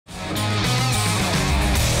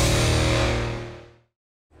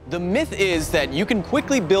The myth is that you can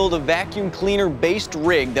quickly build a vacuum cleaner-based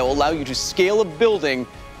rig that will allow you to scale a building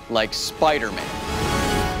like Spiderman.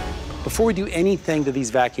 Before we do anything to these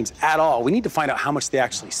vacuums at all, we need to find out how much they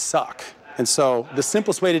actually suck. And so the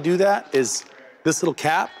simplest way to do that is this little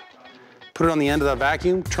cap, put it on the end of the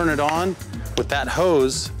vacuum, turn it on with that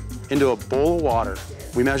hose into a bowl of water.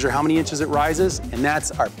 We measure how many inches it rises, and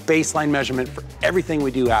that's our baseline measurement for everything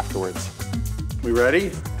we do afterwards. We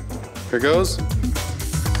ready? Here goes.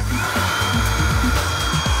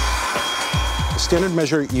 The standard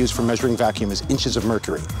measure used for measuring vacuum is inches of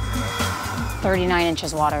mercury. 39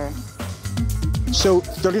 inches water. So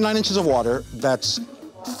 39 inches of water, that's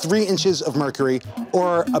 3 inches of mercury,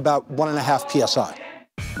 or about 1.5 psi.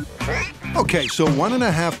 Okay, so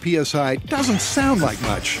 1.5 psi doesn't sound like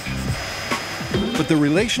much. But the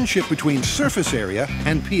relationship between surface area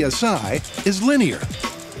and psi is linear.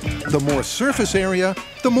 The more surface area,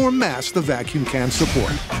 the more mass the vacuum can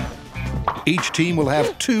support. Each team will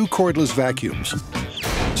have 2 cordless vacuums.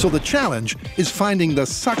 So the challenge is finding the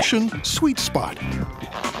suction sweet spot.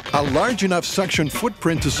 A large enough suction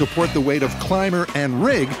footprint to support the weight of climber and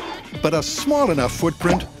rig, but a small enough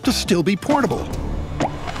footprint to still be portable.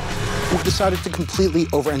 We've decided to completely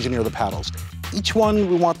over-engineer the paddles. Each one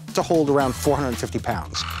we want to hold around 450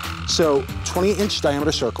 pounds. So 20-inch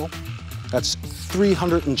diameter circle, that's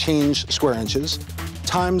 300 and change square inches,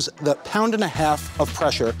 times the 1.5 pounds of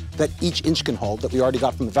pressure that each inch can hold that we already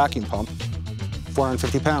got from the vacuum pump,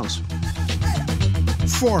 450 pounds.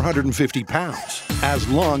 450 pounds, as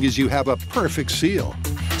long as you have a perfect seal.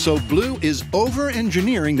 So Blue is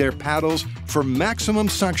over-engineering their paddles for maximum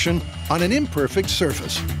suction on an imperfect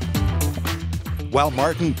surface. While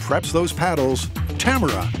Martin preps those paddles,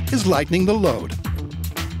 Tamara is lightening the load.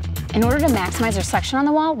 In order to maximize our suction on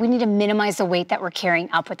the wall, we need to minimize the weight that we're carrying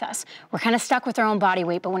up with us. We're kind of stuck with our own body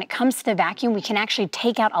weight, but when it comes to the vacuum, we can actually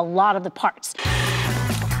take out a lot of the parts.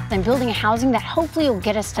 Then building a housing that hopefully will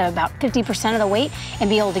get us to about 50% of the weight and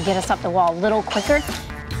be able to get us up the wall a little quicker.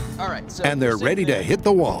 All right, so And they're ready to hit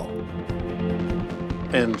the wall.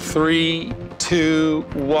 In 3, 2,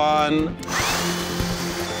 1.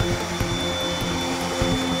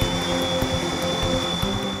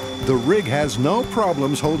 The rig has no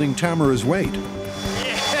problems holding Tamara's weight. yeah,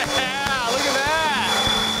 look at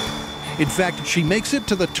that! In fact, she makes it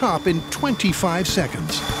to the top in 25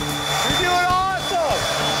 seconds.